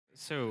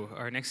So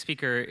our next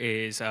speaker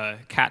is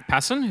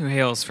Passen, who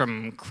hails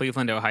from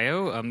Cleveland,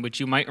 Ohio, which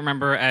you might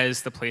remember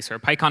as the place where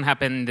PyCon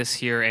happened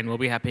this year and will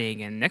be happening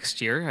again next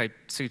year. I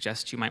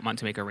suggest you might want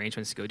to make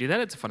arrangements to go do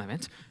that. It's a fun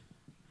event.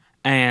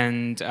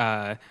 And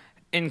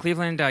in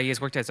Cleveland, he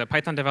has worked as a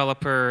Python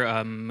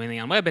developer, mainly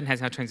on web, and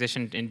has now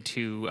transitioned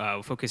into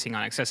focusing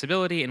on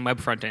accessibility and web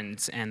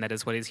frontends. And that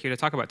is what he's here to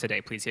talk about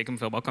today. Please make him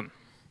feel welcome.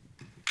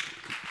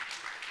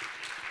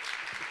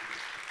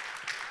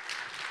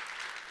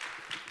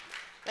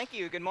 Thank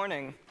you. Good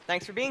morning.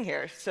 Thanks for being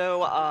here.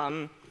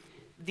 So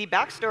the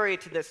backstory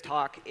to this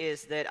talk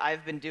is that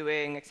I've been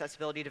doing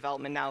accessibility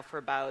development now for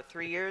about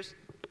 3 years.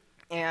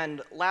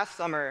 And last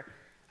summer,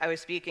 I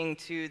was speaking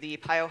to the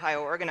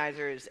PyOhio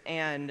organizers,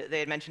 and they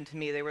had mentioned to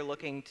me they were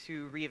looking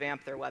to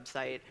revamp their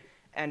website.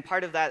 And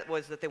part of that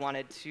was that they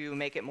wanted to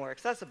make it more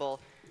accessible,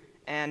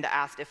 and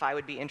asked if I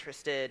would be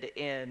interested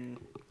in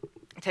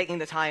taking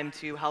the time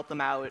to help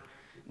them out,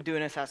 do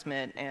an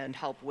assessment, and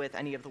help with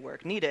any of the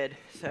work needed.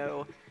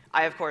 So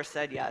I, of course,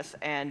 said yes,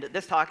 and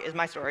this talk is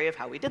my story of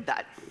how we did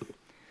that.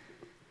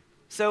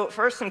 So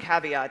first, some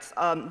caveats.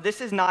 This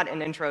is not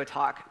an intro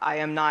talk. I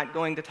am not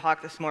going to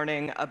talk this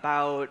morning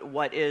about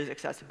what is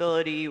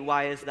accessibility,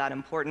 why is that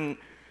important,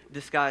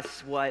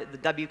 discuss what the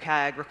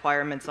WCAG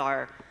requirements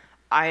are.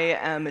 I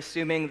am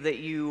assuming that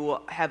you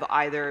have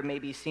either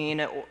maybe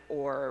seen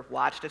or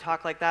watched a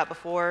talk like that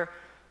before,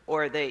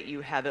 or that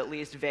you have at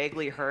least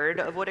vaguely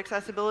heard of what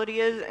accessibility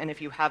is, and if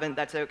you haven't,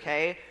 that's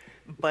okay.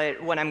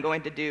 But what I'm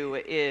going to do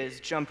is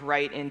jump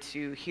right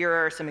into here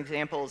are some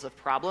examples of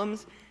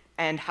problems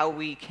and how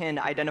we can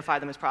identify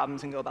them as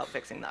problems and go about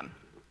fixing them.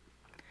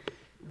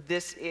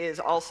 This is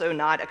also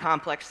not a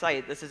complex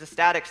site. This is a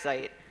static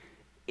site.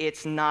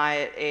 It's not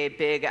a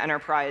big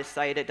enterprise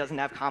site. It doesn't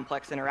have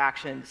complex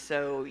interactions.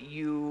 So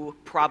you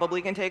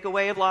probably can take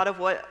away a lot of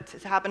what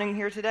is happening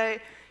here today.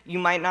 You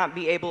might not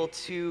be able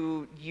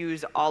to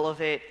use all of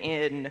it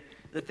in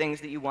the things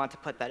that you want to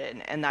put that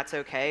in, and that's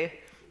okay.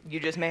 You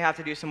just may have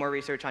to do some more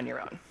research on your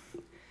own.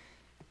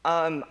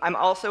 I'm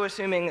also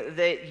assuming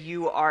that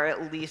you are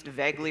at least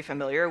vaguely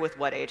familiar with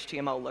what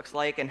HTML looks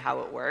like and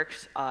how it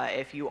works.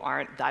 If you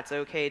aren't, that's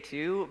okay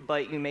too,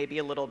 but you may be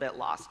a little bit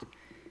lost.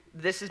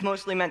 This is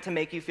mostly meant to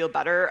make you feel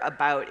better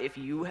about if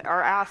you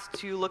are asked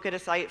to look at a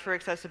site for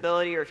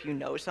accessibility, or if you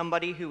know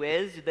somebody who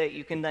is, that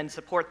you can then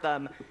support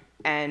them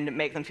and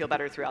make them feel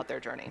better throughout their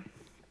journey.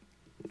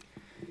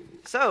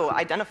 So,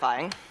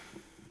 identifying.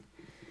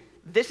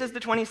 This is the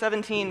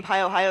 2017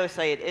 PyOhio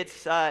site.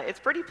 It's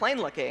pretty plain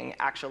looking,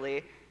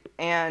 actually.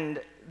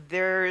 And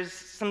there's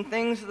some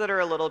things that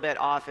are a little bit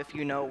off if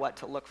you know what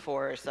to look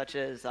for, such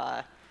as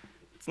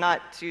it's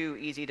not too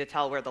easy to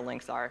tell where the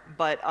links are.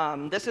 But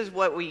this is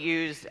what we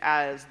used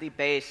as the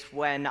base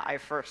when I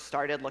first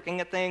started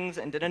looking at things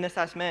and did an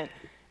assessment.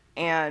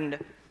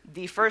 And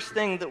the first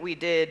thing that we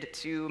did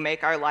to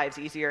make our lives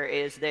easier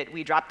is that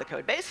we dropped the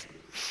code base.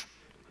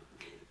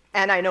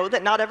 And I know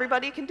that not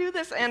everybody can do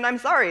this, and I'm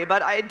sorry,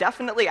 but I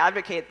definitely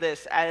advocate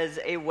this as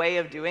a way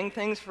of doing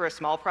things for a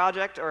small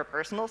project or a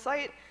personal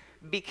site,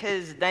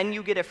 because then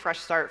you get a fresh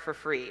start for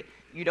free.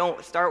 You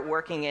don't start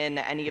working in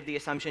any of the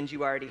assumptions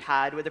you already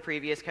had with the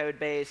previous code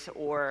base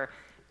or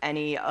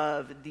any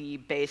of the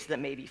base that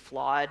may be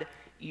flawed.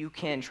 You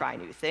can try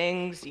new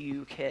things,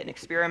 you can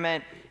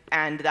experiment,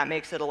 and that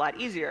makes it a lot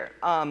easier.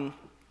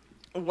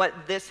 What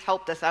this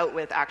helped us out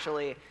with,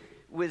 actually,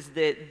 was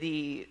that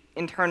the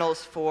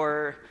internals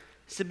for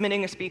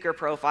submitting a speaker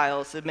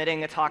profile,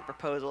 submitting a talk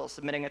proposal,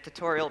 submitting a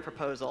tutorial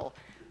proposal,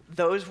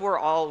 those were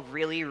all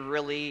really,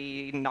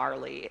 really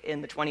gnarly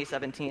in the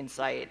 2017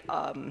 site.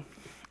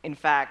 In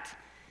fact,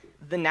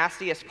 the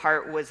nastiest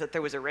part was that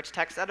there was a rich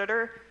text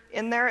editor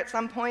in there at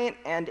some point,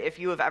 and if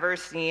you have ever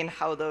seen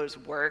how those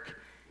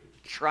work,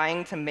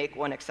 trying to make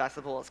one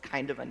accessible is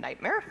kind of a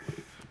nightmare.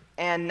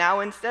 And now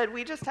instead,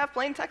 we just have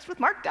plain text with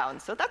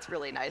Markdown, so that's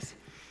really nice.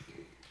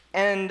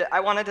 And I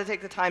wanted to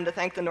take the time to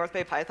thank the North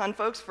Bay Python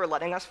folks for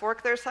letting us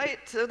fork their site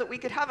so that we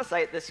could have a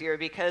site this year,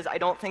 because I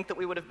don't think that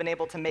we would have been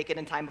able to make it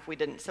in time if we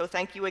didn't. So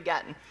thank you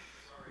again.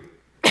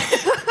 Sorry.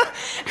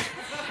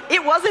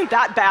 It wasn't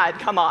that bad,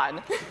 come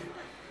on.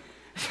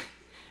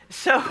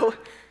 So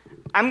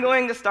I'm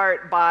going to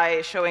start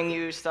by showing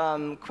you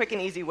some quick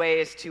and easy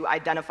ways to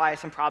identify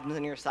some problems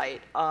in your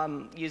site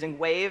using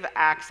Wave,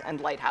 Axe, and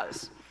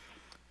Lighthouse.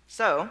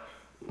 So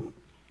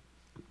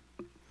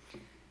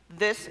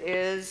this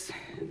is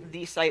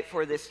the site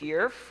for this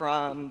year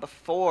from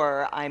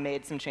before I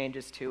made some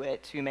changes to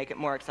it to make it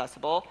more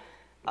accessible.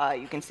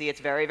 You can see it's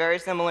very, very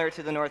similar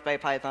to the North Bay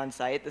Python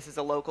site. This is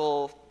a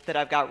local that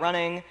I've got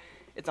running.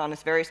 It's on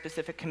this very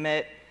specific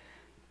commit.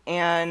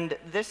 And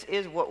this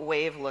is what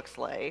Wave looks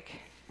like.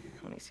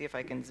 Let me see if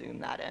I can zoom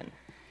that in.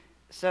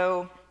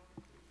 So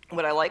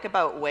what I like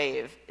about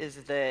Wave is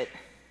that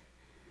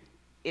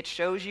it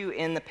shows you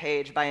in the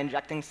page by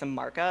injecting some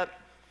markup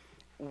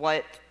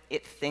what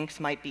it thinks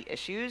might be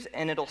issues,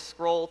 and it'll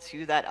scroll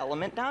to that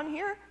element down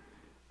here.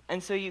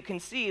 And so you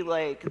can see,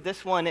 like,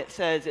 this one, it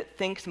says it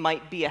thinks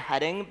might be a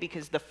heading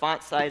because the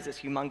font size is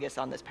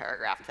humongous on this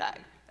paragraph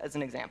tag, as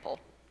an example.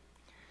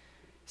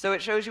 So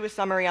it shows you a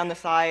summary on the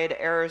side,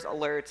 errors,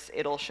 alerts.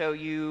 It'll show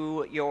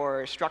you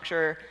your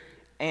structure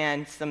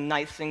and some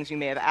nice things you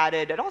may have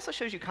added. It also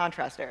shows you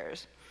contrast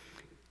errors.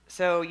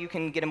 So you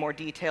can get a more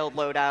detailed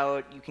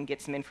loadout. You can get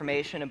some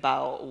information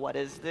about what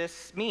does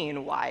this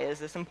mean? Why is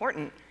this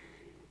important?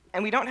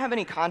 And we don't have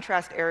any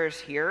contrast errors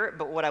here,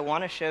 but what I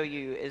want to show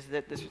you is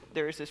that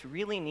there's this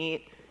really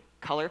neat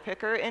color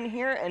picker in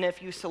here. And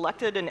if you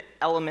selected an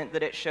element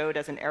that it showed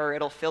as an error,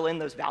 it'll fill in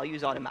those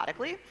values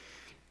automatically.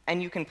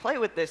 And you can play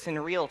with this in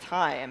real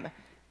time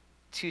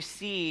to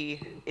see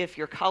if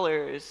your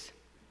colors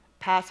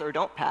pass or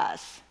don't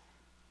pass.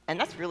 And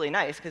that's really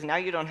nice, because now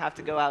you don't have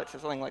to go out to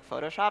something like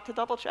Photoshop to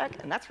double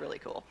check, and that's really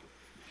cool.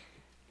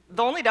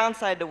 The only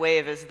downside to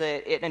Wave is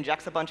that it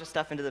injects a bunch of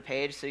stuff into the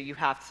page, so you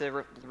have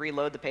to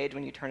reload the page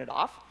when you turn it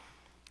off,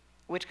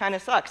 which kind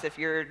of sucks if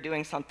you're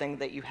doing something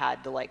that you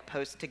had to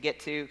post to get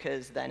to,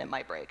 because then it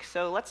might break.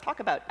 So let's talk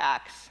about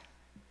Axe.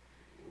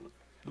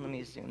 Let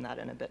me zoom that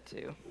in a bit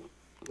too.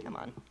 Come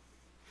on.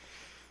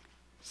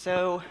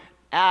 So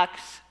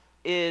Axe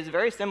is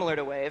very similar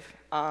to Wave.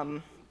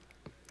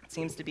 It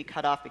seems to be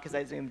cut off because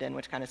I zoomed in,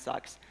 which kind of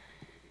sucks.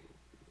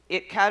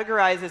 It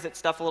categorizes its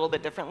stuff a little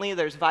bit differently.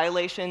 There's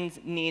violations,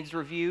 needs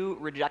review,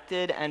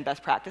 rejected, and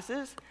best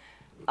practices.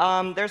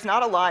 There's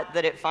not a lot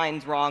that it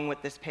finds wrong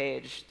with this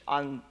page,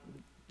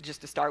 just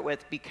to start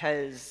with,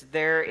 because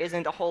there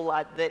isn't a whole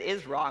lot that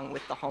is wrong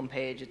with the home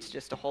page. It's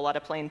just a whole lot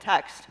of plain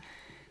text.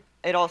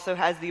 It also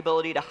has the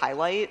ability to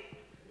highlight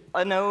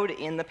a node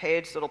in the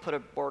page, so it'll put a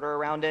border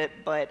around it.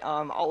 But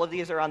all of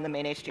these are on the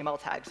main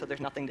HTML tag, so there's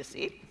nothing to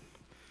see.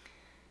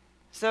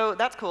 So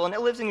that's cool, and it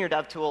lives in your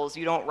dev tools.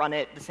 You don't run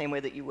it the same way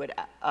that you would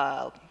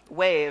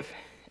Wave.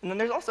 And then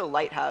there's also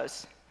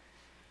Lighthouse,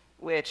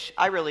 which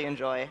I really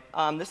enjoy.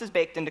 This is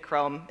baked into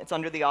Chrome. It's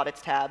under the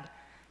Audits tab.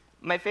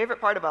 My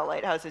favorite part about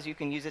Lighthouse is you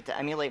can use it to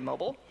emulate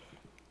mobile.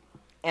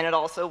 And it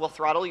also will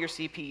throttle your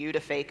CPU to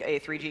fake a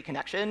 3G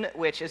connection,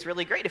 which is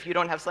really great if you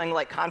don't have something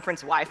like conference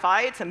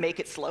Wi-Fi to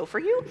make it slow for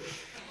you.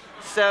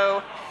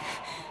 So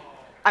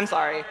I'm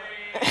sorry.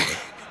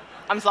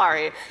 I'm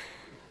sorry.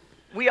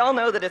 We all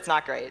know that it's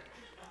not great.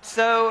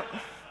 So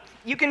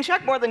you can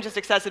check more than just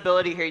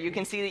accessibility here. You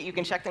can see that you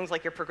can check things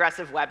like your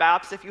progressive web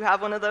apps if you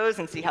have one of those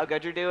and see how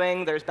good you're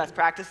doing. There's best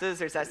practices.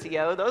 There's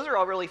SEO. Those are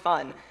all really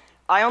fun.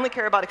 I only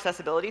care about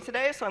accessibility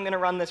today, so I'm going to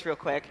run this real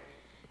quick.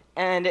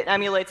 And it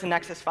emulates a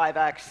Nexus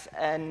 5X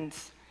and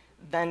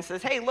then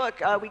says, hey, look,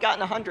 we got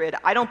an 100.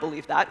 I don't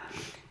believe that.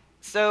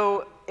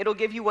 So it'll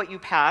give you what you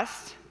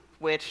passed,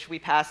 which we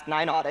passed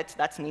 9 audits.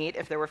 That's neat.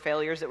 If there were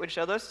failures, it would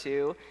show those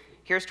too.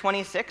 Here's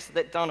 26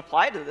 that don't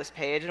apply to this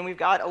page, and we've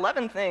got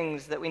 11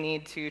 things that we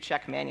need to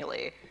check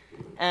manually.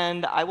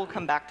 And I will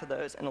come back to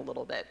those in a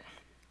little bit.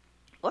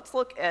 Let's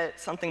look at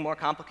something more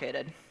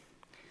complicated.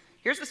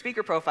 Here's the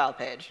speaker profile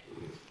page.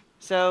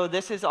 So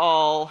this is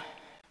all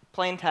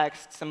plain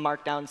text, some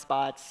markdown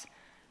spots.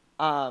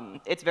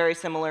 It's very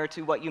similar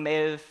to what you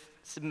may have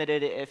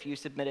submitted if you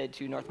submitted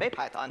to North Bay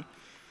Python.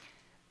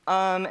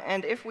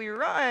 And if we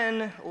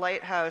run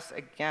Lighthouse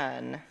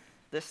again,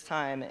 this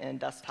time in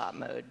desktop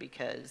mode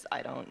because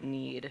I don't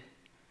need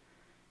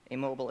a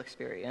mobile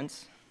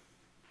experience,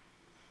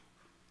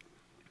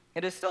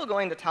 it is still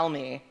going to tell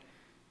me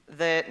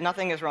that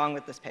nothing is wrong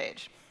with this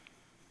page.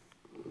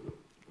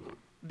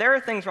 There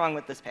are things wrong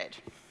with this page.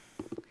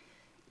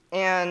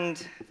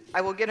 And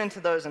I will get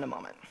into those in a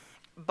moment.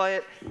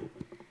 But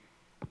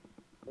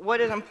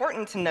what is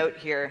important to note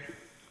here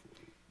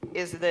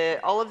is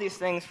that all of these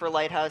things for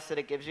Lighthouse that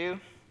it gives you,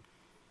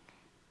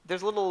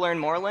 there's little learn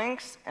more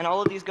links, and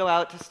all of these go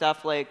out to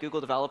stuff like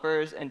Google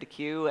developers and to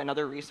Q and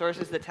other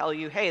resources that tell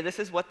you, hey, this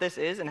is what this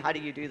is, and how do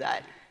you do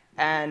that?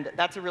 And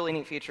that's a really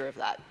neat feature of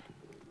that.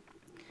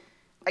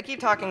 I keep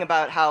talking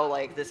about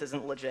how this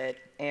isn't legit,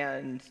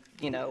 and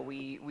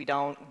we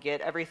don't get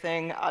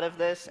everything out of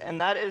this,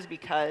 and that is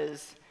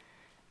because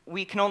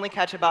we can only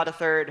catch about a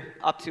third,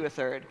 up to a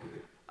third,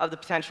 of the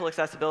potential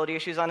accessibility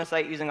issues on a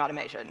site using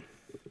automation.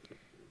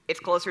 It's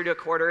closer to a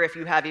quarter if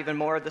you have even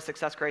more of the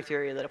success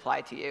criteria that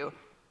apply to you.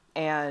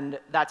 And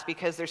that's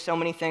because there's so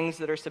many things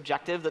that are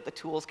subjective that the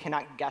tools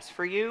cannot guess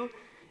for you.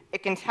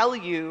 It can tell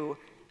you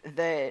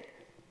that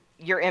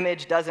your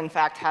image does, in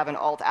fact, have an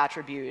alt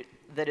attribute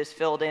that is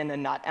filled in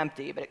and not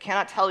empty, but it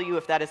cannot tell you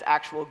if that is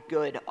actual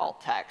good alt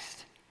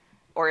text,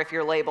 or if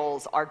your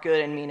labels are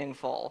good and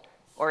meaningful,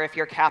 or if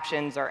your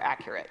captions are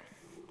accurate.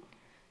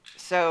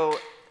 So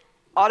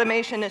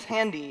automation is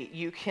handy.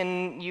 You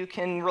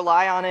can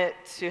rely on it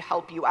to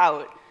help you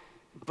out,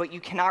 but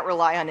you cannot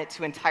rely on it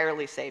to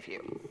entirely save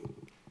you.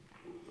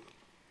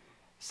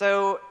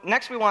 So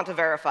next, we want to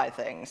verify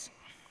things.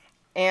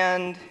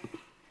 And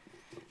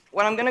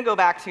what I'm going to go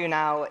back to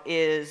now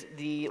is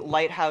the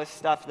Lighthouse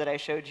stuff that I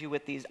showed you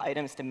with these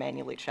items to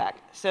manually check.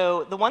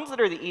 So the ones that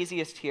are the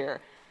easiest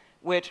here,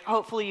 which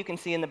hopefully you can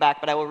see in the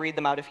back, but I will read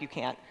them out if you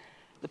can't.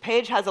 The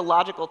page has a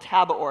logical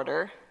tab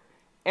order.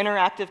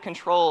 Interactive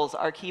controls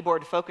are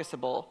keyboard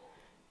focusable.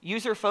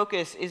 User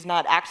focus is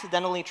not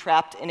accidentally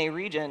trapped in a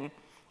region.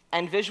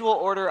 And visual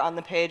order on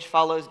the page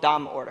follows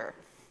DOM order.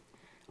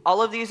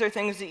 All of these are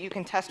things that you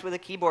can test with a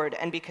keyboard,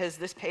 and because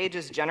this page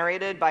is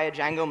generated by a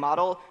Django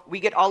model, we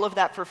get all of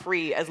that for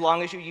free as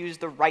long as you use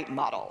the right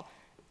model.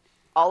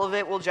 All of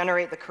it will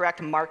generate the correct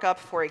markup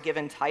for a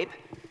given type,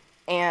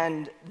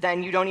 and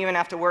then you don't even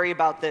have to worry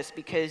about this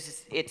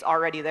because it's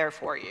already there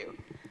for you.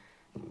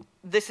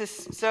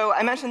 So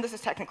I mentioned this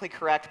is technically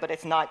correct, but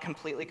it's not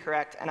completely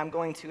correct, and I'm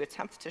going to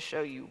attempt to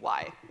show you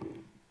why.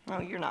 Oh,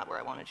 you're not where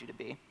I wanted you to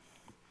be.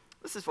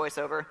 This is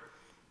VoiceOver.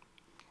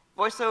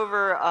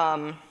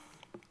 VoiceOver,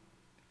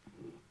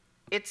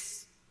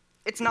 it's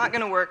not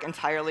going to work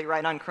entirely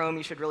right on Chrome.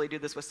 You should really do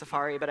this with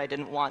Safari, but I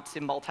didn't want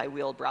to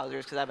multi-wheel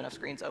browsers because I have enough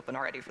screens open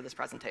already for this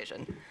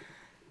presentation.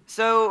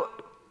 So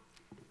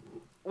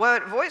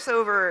what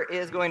VoiceOver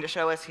is going to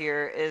show us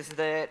here is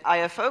that I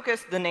have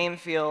focused the name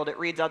field. It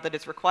reads out that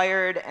it's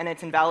required, and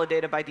it's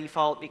invalidated by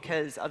default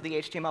because of the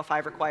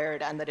HTML5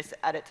 required and that it's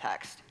edit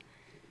text.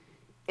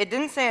 It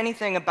didn't say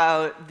anything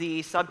about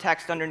the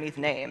subtext underneath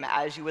name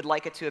as you would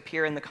like it to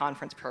appear in the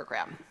conference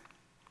program.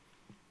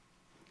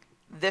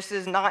 This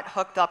is not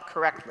hooked up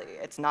correctly.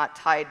 It's not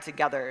tied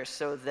together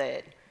so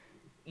that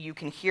you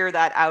can hear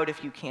that out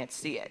if you can't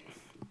see it.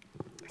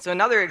 So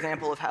another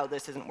example of how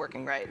this isn't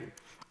working right.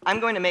 I'm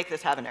going to make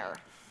this have an error.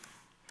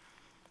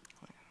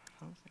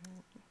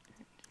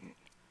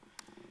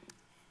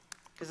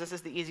 Because this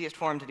is the easiest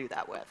form to do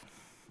that with.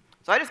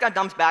 So I just got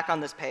dumped back on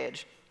this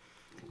page.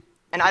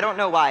 And I don't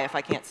know why if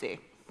I can't see.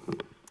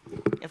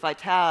 If I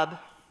tab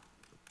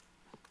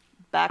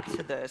back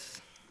to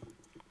this,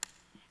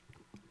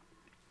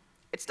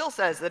 it still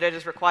says that it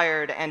is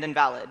required and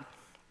invalid.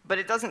 But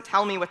it doesn't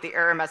tell me what the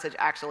error message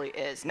actually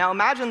is. Now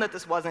imagine that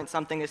this wasn't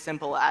something as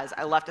simple as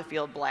I left a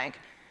field blank.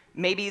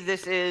 Maybe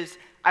this is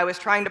I was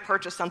trying to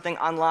purchase something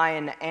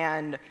online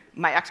and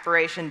my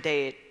expiration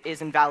date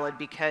is invalid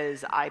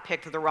because I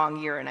picked the wrong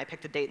year and I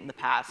picked a date in the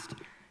past.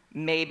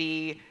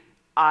 Maybe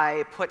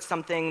I put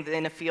something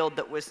in a field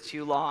that was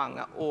too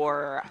long,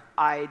 or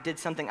I did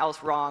something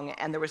else wrong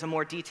and there was a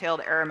more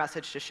detailed error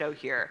message to show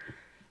here.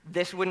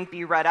 This wouldn't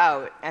be read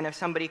out, and if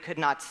somebody could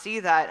not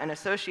see that and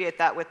associate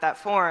that with that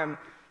form,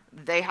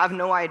 they have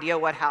no idea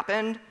what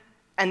happened,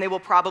 and they will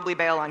probably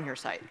bail on your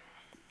site.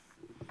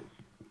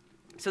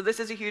 So this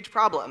is a huge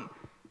problem.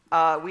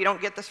 We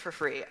don't get this for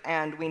free,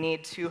 and we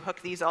need to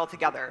hook these all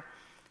together.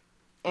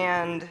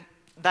 And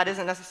that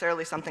isn't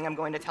necessarily something I'm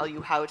going to tell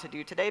you how to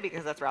do today,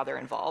 because that's rather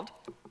involved.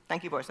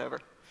 Thank you, VoiceOver.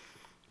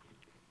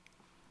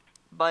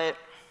 But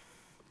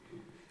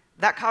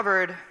that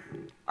covered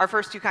our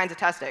first two kinds of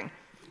testing.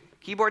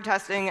 Keyboard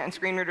testing and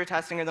screen reader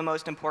testing are the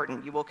most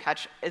important. You will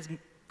catch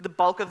the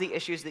bulk of the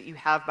issues that you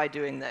have by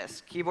doing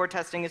this. Keyboard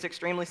testing is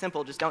extremely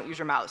simple. Just don't use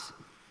your mouse.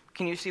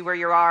 Can you see where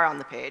you are on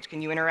the page?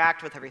 Can you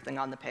interact with everything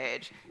on the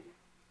page?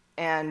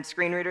 And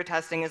screen reader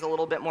testing is a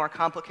little bit more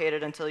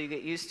complicated until you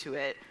get used to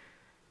it.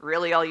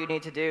 Really, all you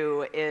need to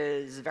do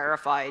is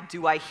verify,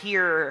 do I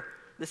hear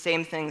the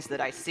same things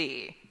that I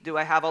see? Do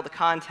I have all the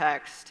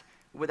context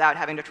without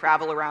having to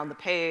travel around the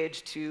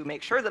page to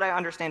make sure that I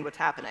understand what's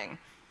happening?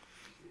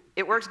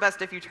 It works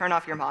best if you turn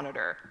off your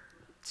monitor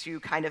to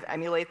kind of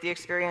emulate the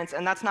experience,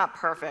 and that's not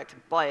perfect,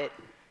 but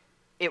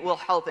it will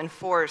help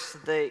enforce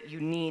that you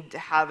need to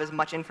have as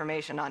much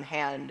information on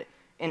hand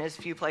in as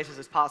few places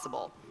as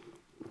possible.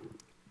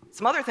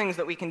 Some other things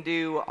that we can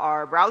do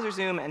are browser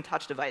zoom and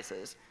touch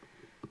devices.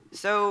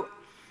 So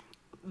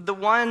the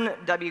one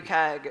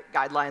WCAG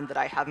guideline that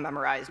I have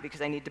memorized,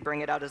 because I need to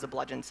bring it out as a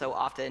bludgeon so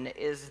often,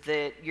 is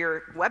that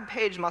your web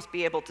page must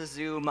be able to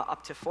zoom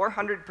up to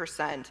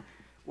 400%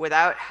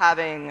 without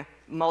having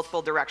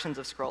multiple directions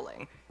of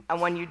scrolling. And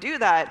when you do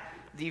that,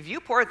 the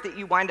viewport that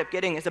you wind up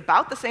getting is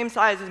about the same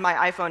size as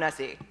my iPhone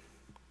SE.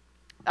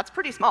 That's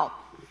pretty small.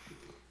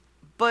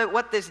 But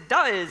what this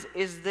does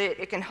is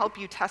that it can help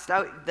you test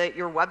out that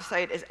your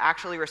website is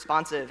actually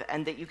responsive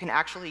and that you can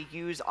actually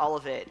use all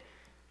of it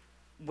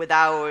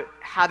without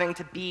having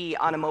to be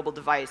on a mobile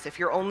device. If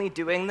you're only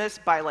doing this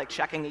by like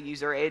checking a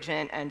user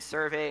agent and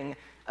serving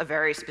a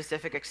very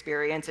specific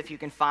experience, if you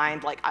can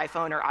find like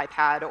iPhone or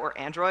iPad or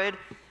Android,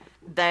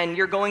 then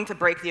you're going to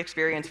break the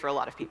experience for a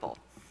lot of people.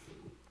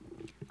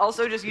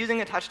 Also, just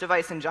using a touch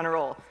device in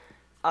general.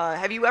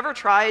 Have you ever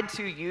tried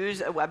to use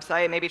a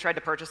website, maybe tried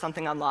to purchase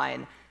something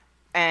online,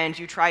 and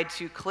you tried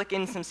to click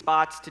in some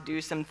spots to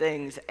do some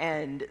things,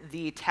 and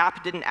the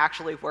tap didn't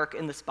actually work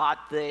in the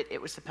spot that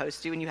it was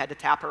supposed to, and you had to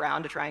tap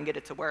around to try and get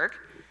it to work?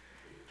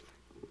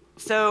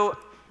 So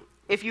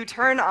if you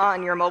turn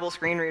on your mobile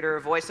screen reader,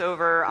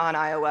 VoiceOver on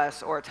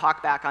iOS or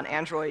TalkBack on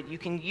Android, you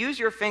can use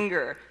your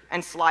finger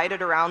and slide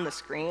it around the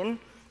screen,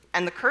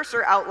 and the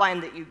cursor outline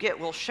that you get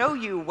will show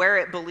you where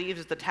it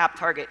believes the tap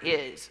target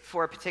is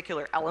for a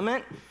particular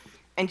element.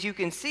 And you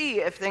can see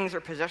if things are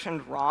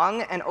positioned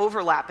wrong and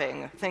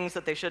overlapping things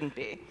that they shouldn't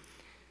be.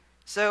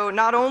 So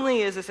not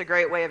only is this a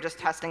great way of just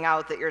testing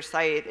out that your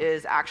site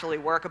is actually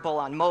workable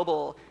on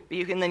mobile, but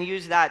you can then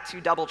use that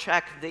to double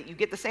check that you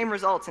get the same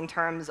results in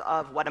terms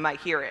of what am I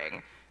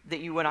hearing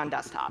that you would on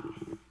desktop.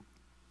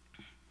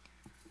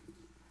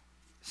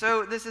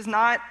 So this is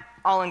not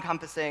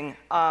all-encompassing.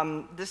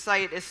 This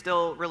site is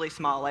still really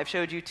small. I've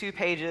showed you 2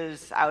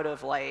 pages out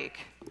of like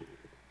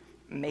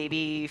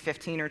maybe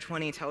 15 or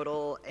 20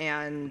 total,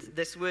 and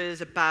this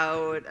was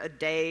about a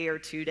day or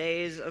 2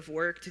 days of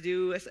work to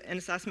do an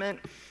assessment.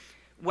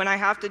 When I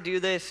have to do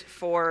this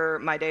for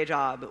my day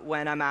job,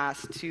 when I'm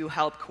asked to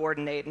help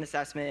coordinate an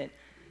assessment,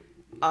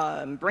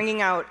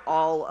 bringing out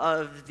all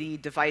of the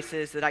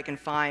devices that I can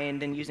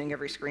find and using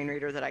every screen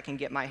reader that I can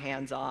get my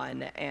hands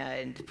on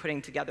and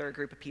putting together a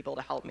group of people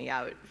to help me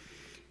out.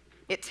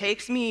 It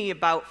takes me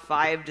about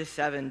 5 to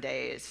 7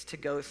 days to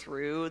go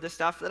through the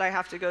stuff that I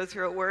have to go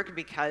through at work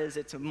because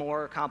it's a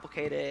more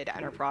complicated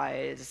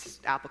enterprise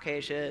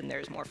application.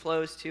 There's more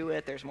flows to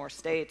it. There's more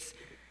states.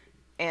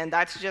 And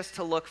that's just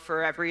to look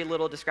for every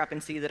little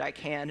discrepancy that I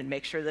can and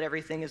make sure that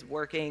everything is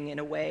working in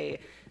a way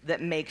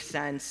that makes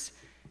sense.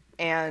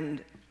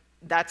 And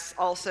that's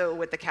also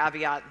with the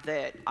caveat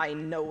that I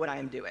know what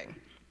I'm doing.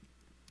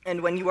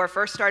 And when you are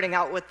first starting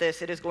out with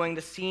this, it is going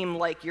to seem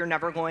like you're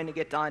never going to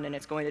get done and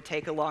it's going to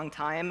take a long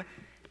time.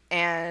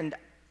 And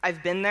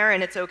I've been there,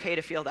 and it's okay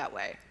to feel that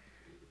way.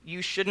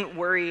 You shouldn't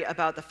worry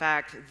about the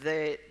fact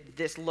that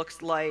this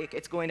looks like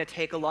it's going to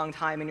take a long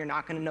time and you're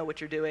not going to know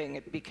what you're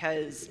doing,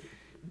 because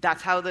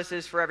that's how this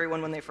is for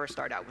everyone when they first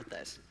start out with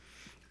this.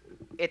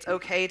 It's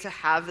okay to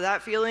have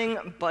that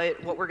feeling,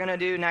 but what we're going to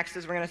do next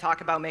is we're going to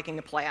talk about making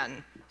a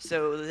plan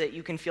so that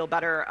you can feel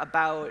better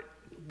about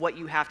what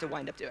you have to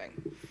wind up doing.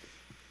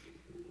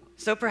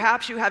 So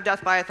perhaps you have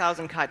death by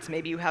 1,000 cuts.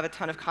 Maybe you have a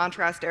ton of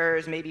contrast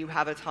errors. Maybe you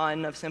have a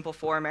ton of simple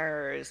form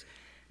errors.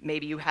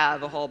 Maybe you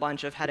have a whole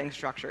bunch of heading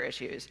structure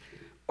issues.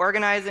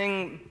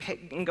 Organizing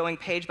and going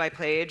page by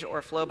page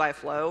or flow by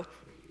flow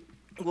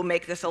will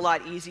make this a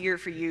lot easier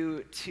for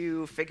you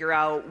to figure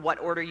out what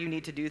order you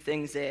need to do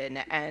things in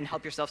and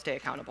help yourself stay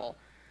accountable.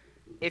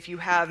 If you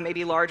have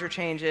maybe larger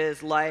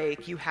changes,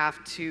 like you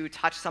have to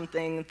touch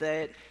something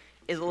that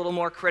is a little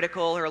more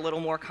critical or a little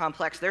more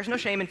complex, there's no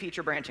shame in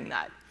feature branching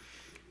that.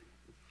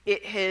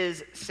 It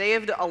has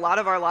saved a lot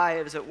of our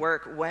lives at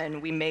work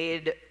when we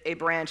made a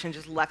branch and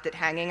just left it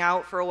hanging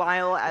out for a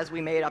while as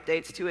we made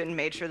updates to it and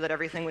made sure that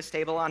everything was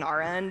stable on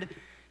our end.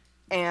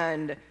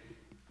 And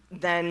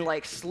then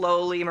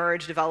slowly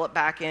merge, develop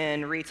back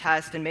in,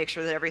 retest, and make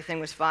sure that everything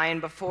was fine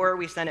before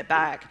we sent it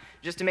back,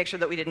 just to make sure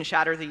that we didn't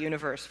shatter the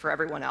universe for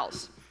everyone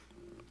else.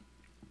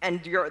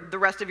 And the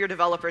rest of your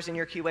developers in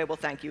your QA will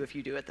thank you if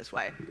you do it this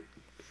way.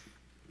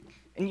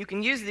 And you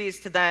can use these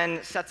to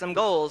then set some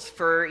goals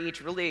for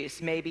each release.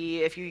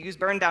 Maybe if you use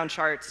burn down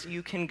charts,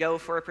 you can go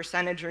for a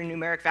percentage or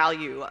numeric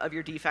value of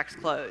your defects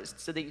closed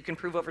so that you can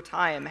prove over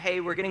time,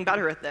 hey, we're getting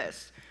better at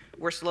this.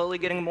 We're slowly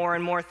getting more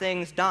and more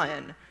things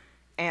done,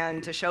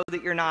 and to show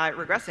that you're not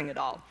regressing at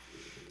all.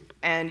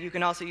 And you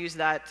can also use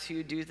that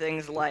to do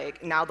things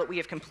like, now that we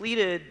have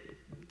completed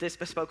this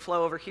bespoke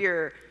flow over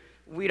here,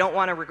 we don't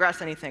want to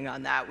regress anything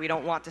on that. We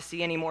don't want to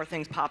see any more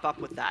things pop up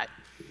with that.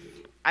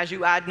 As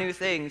you add new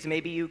things,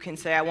 maybe you can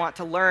say, I want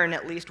to learn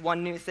at least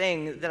one new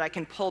thing that I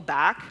can pull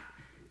back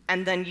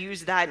and then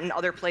use that in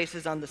other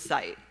places on the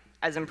site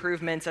as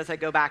improvements as I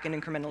go back and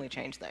incrementally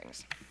change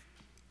things.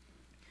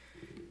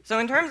 So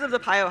in terms of the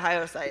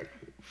PyOhio site,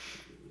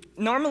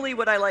 normally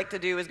what I like to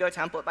do is go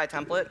template by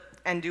template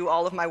and do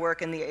all of my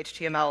work in the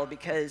HTML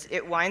because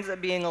it winds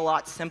up being a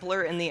lot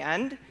simpler in the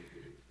end,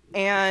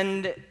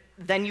 and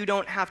then you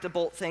don't have to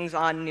bolt things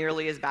on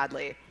nearly as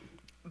badly.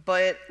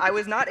 But I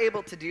was not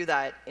able to do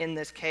that in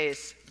this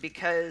case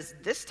because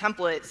this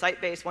template,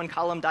 site-based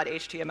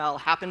onecolumn.html,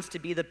 happens to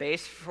be the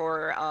base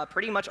for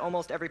pretty much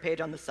almost every page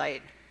on the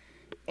site.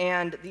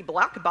 And the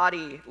black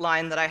body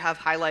line that I have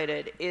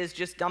highlighted is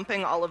just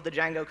dumping all of the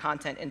Django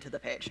content into the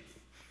page.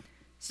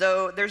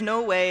 So there's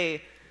no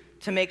way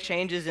to make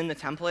changes in the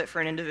template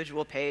for an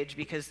individual page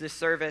because this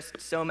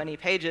serviced so many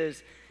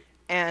pages.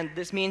 And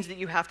this means that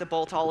you have to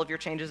bolt all of your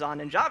changes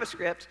on in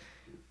JavaScript,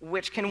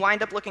 which can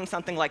wind up looking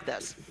something like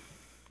this.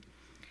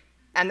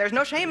 And there's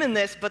no shame in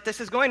this, but this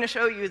is going to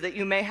show you that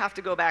you may have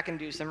to go back and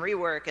do some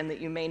rework and that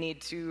you may need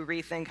to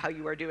rethink how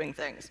you are doing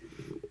things.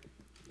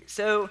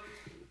 So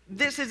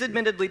this is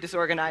admittedly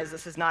disorganized.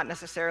 This is not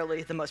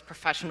necessarily the most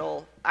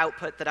professional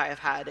output that I have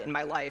had in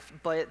my life,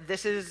 but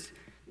this is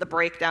the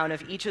breakdown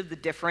of each of the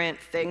different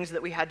things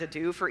that we had to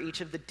do for each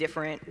of the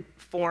different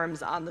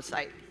forms on the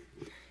site.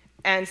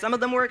 And some of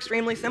them were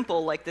extremely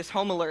simple, like this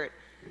home alert.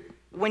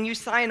 When you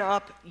sign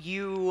up,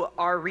 you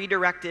are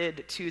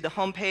redirected to the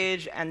home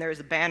page, and there's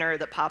a banner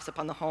that pops up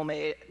on the home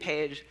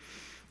page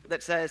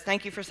that says,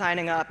 thank you for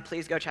signing up,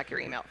 please go check your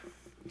email.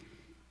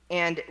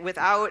 And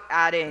without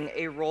adding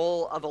a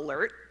role of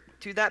alert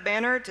to that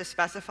banner to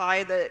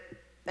specify that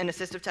an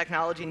assistive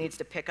technology needs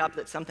to pick up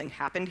that something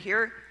happened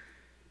here,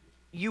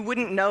 you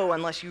wouldn't know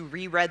unless you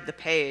reread the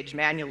page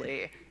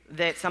manually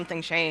that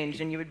something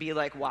changed, and you would be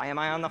like, why am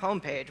I on the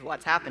home page?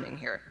 What's happening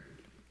here?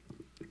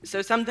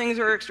 So some things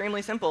are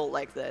extremely simple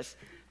like this.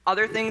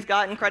 Other things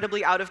got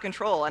incredibly out of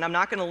control, and I'm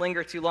not going to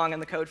linger too long on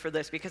the code for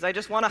this because I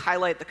just want to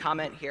highlight the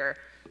comment here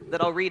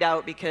that I'll read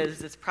out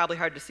because it's probably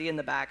hard to see in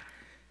the back.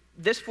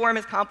 This form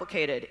is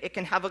complicated. It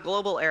can have a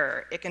global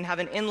error. It can have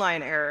an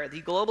inline error.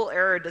 The global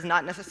error does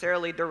not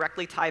necessarily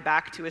directly tie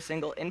back to a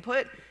single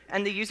input,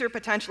 and the user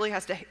potentially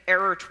has to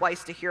error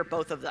twice to hear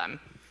both of them.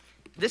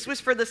 This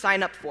was for the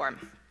sign-up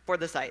form for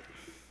the site,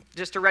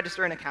 just to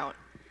register an account.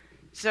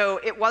 So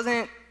it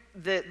wasn't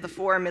that the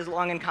form is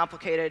long and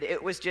complicated.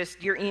 It was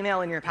just your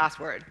email and your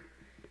password.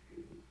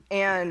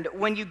 And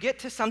when you get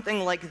to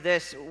something like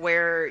this,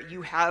 where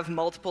you have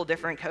multiple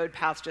different code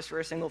paths just for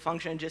a single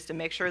function, just to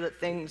make sure that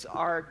things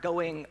are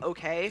going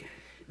OK,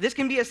 this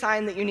can be a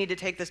sign that you need to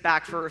take this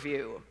back for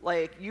review.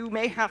 Like, you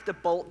may have to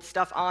bolt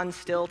stuff on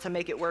still to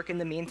make it work in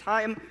the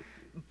meantime,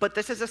 but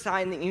this is a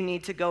sign that you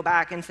need to go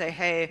back and say,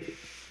 hey,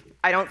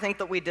 I don't think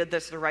that we did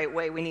this the right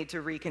way. We need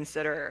to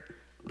reconsider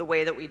the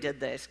way that we did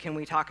this. Can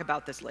we talk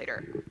about this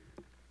later?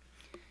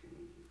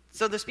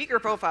 So the speaker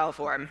profile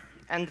form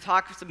and the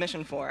talk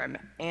submission form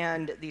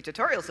and the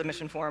tutorial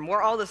submission form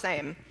were all the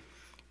same.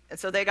 And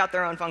so they got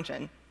their own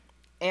function.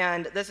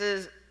 And this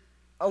is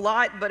a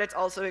lot, but it's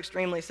also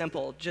extremely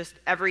simple. Just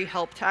every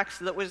help text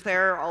that was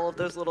there, all of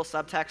those little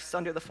subtexts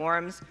under the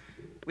forms,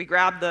 we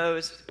grab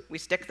those, we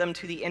stick them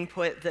to the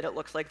input that it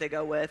looks like they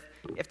go with.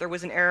 If there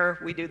was an error,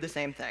 we do the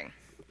same thing.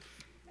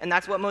 And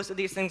that's what most of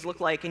these things look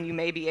like, and you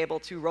may be able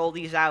to roll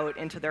these out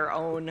into their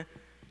own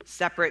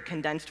separate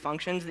condensed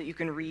functions that you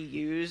can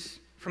reuse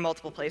from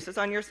multiple places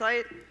on your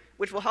site,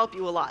 which will help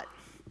you a lot.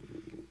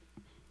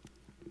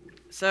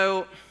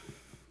 So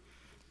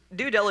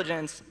due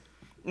diligence,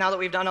 now that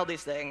we've done all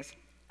these things,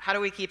 how do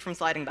we keep from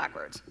sliding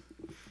backwards?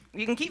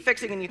 You can keep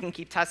fixing and you can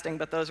keep testing,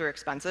 but those are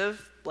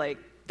expensive. Like,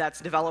 that's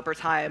developer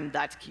time,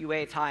 that's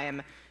QA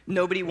time.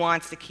 Nobody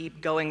wants to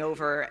keep going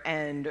over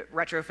and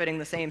retrofitting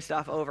the same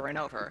stuff over and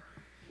over.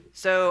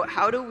 So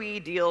how do we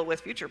deal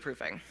with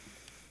future-proofing?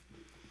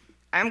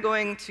 I'm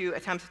going to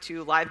attempt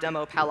to live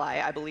demo Pali.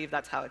 I believe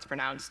that's how it's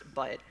pronounced,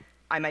 but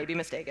I might be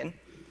mistaken.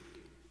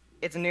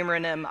 It's a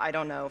numeronym. I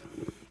don't know.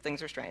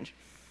 Things are strange.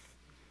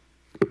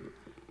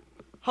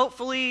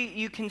 Hopefully,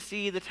 you can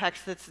see the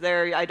text that's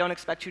there. I don't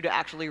expect you to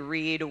actually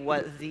read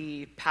what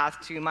the path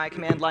to my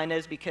command line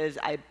is, because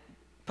I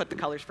put the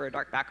colors for a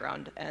dark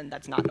background, and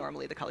that's not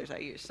normally the colors I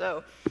use.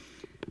 So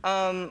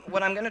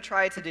what I'm going to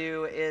try to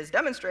do is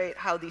demonstrate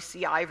how the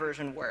CI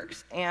version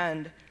works.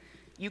 And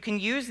you can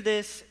use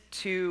this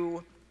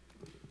to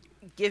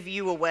give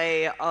you a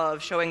way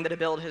of showing that a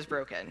build has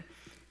broken.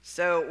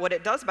 So what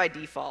it does by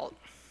default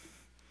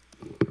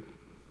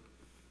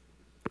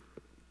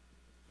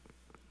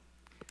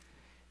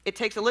it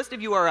takes a list of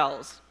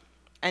URLs,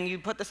 and you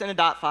put this in a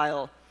dot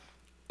file,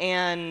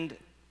 and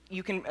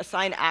you can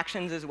assign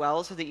actions as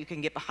well so that you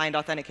can get behind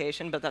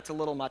authentication, but that's a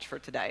little much for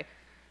today.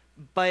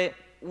 But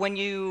when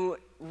you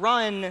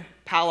run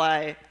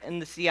Pali in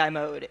the CI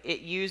mode,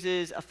 it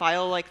uses a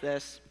file like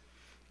this,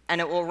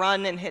 and it will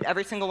run and hit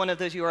every single one of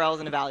those URLs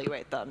and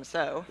evaluate them.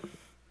 So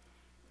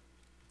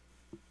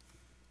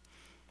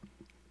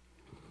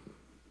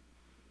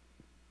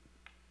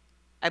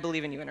I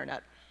believe in you,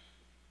 Internet.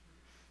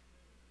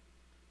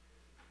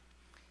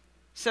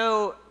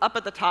 So up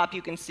at the top,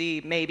 you can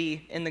see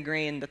maybe in the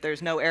green that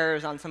there's no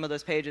errors on some of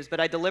those pages. But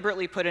I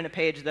deliberately put in a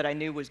page that I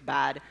knew was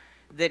bad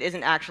that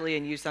isn't actually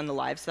in use on the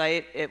live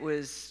site. It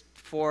was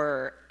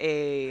for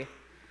a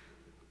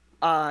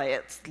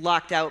it's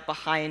locked out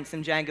behind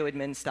some Django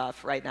admin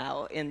stuff right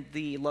now in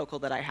the local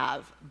that I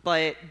have.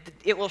 But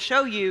it will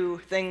show you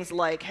things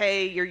like,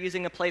 hey, you're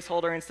using a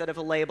placeholder instead of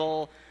a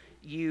label.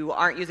 You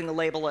aren't using a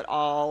label at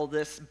all.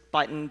 This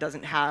button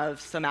doesn't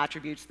have some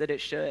attributes that it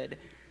should.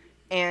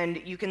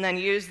 And you can then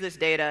use this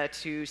data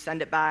to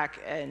send it back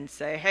and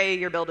say, hey,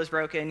 your build is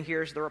broken.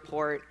 Here's the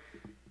report.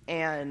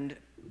 And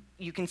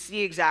you can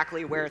see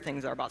exactly where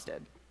things are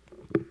busted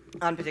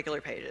on particular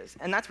pages.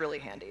 And that's really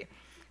handy.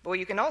 But what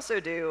you can also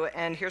do,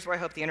 and here's where I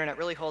hope the Internet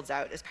really holds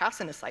out, is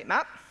pass in a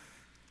sitemap.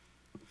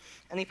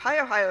 And the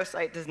PyOhio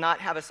site does not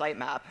have a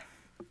sitemap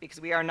because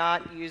we are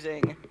not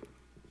using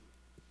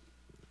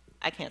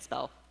I can't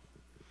spell.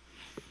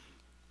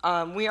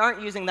 We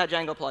aren't using that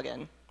Django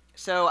plugin.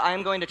 So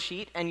I'm going to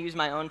cheat and use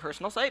my own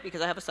personal site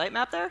because I have a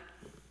sitemap there.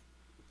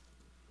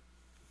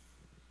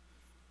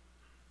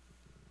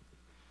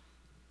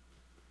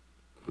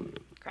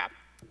 Crap.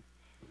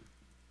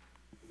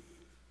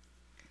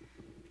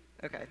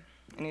 OK.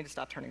 I need to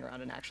stop turning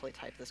around and actually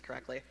type this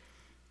correctly.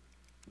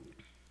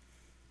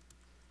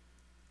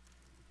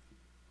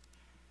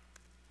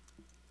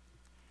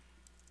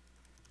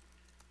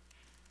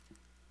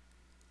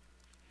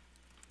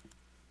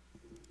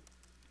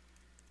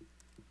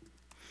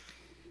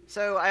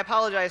 So I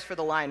apologize for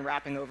the line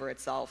wrapping over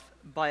itself,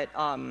 but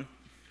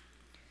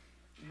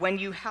when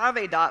you have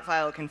a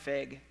 .file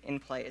config in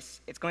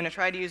place, it's going to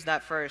try to use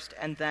that first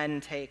and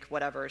then take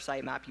whatever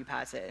sitemap you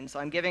pass it in. So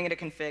I'm giving it a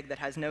config that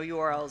has no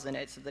URLs in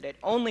it so that it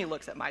only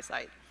looks at my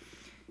site.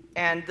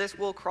 And this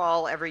will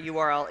crawl every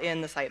URL in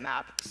the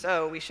sitemap.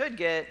 So we should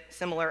get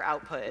similar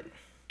output.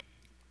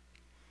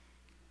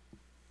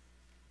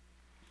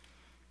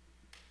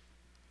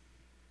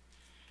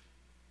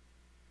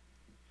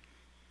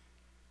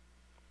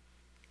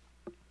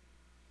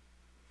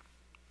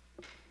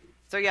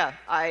 So yeah,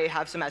 I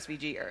have some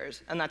SVG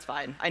errors, and that's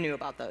fine. I knew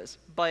about those.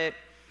 But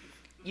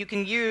you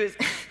can use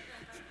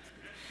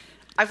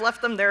I've left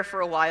them there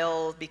for a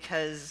while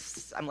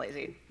because I'm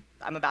lazy.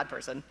 I'm a bad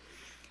person.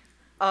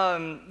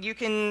 You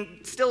can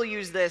still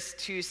use this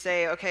to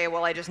say, okay,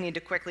 well, I just need to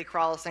quickly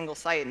crawl a single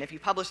site. And if you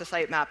publish a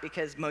sitemap,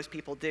 because most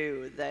people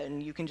do,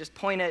 then you can just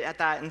point it at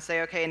that and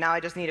say, okay, now I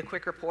just need a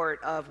quick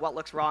report of what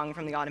looks wrong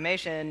from the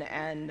automation.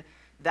 And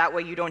that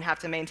way you don't have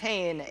to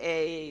maintain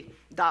a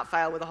dot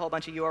file with a whole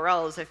bunch of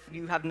URLs if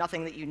you have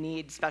nothing that you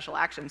need special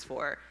actions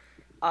for.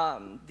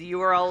 The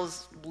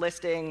URLs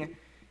listing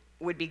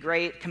would be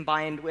great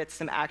combined with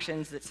some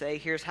actions that say,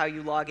 here's how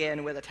you log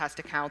in with a test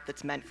account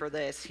that's meant for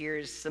this.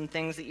 Here's some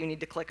things that you need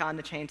to click on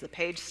to change the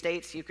page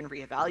state so you can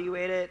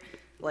reevaluate it.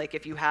 Like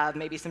if you have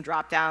maybe some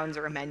drop downs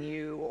or a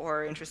menu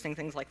or interesting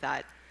things like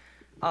that.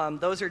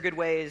 Those are good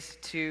ways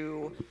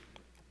to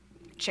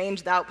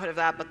change the output of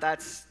that, but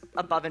that's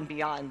above and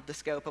beyond the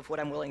scope of what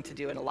I'm willing to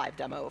do in a live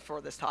demo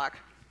for this talk.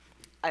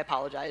 I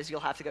apologize. You'll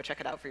have to go check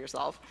it out for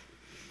yourself.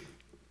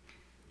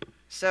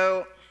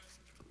 So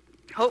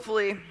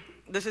hopefully,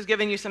 this has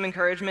given you some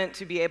encouragement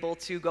to be able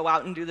to go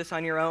out and do this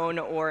on your own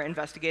or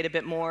investigate a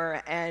bit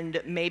more, and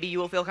maybe you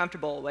will feel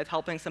comfortable with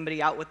helping somebody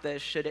out with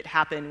this should it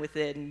happen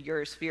within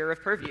your sphere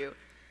of purview.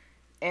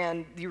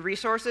 And the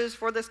resources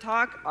for this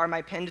talk are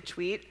my pinned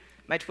tweet.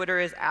 My Twitter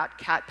is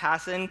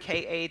 @Passen,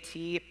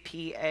 K-A-T-P-A-S-S-E-N.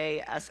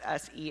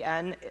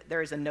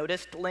 There is a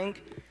noticed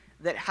link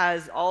that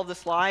has all of the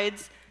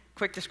slides,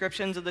 quick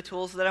descriptions of the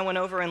tools that I went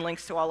over, and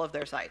links to all of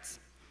their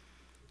sites.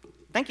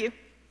 Thank you.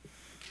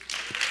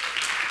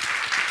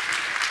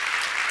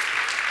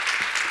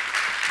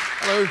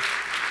 Hello. Let's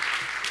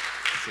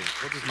see,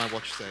 what does my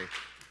watch say?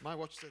 My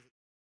watch says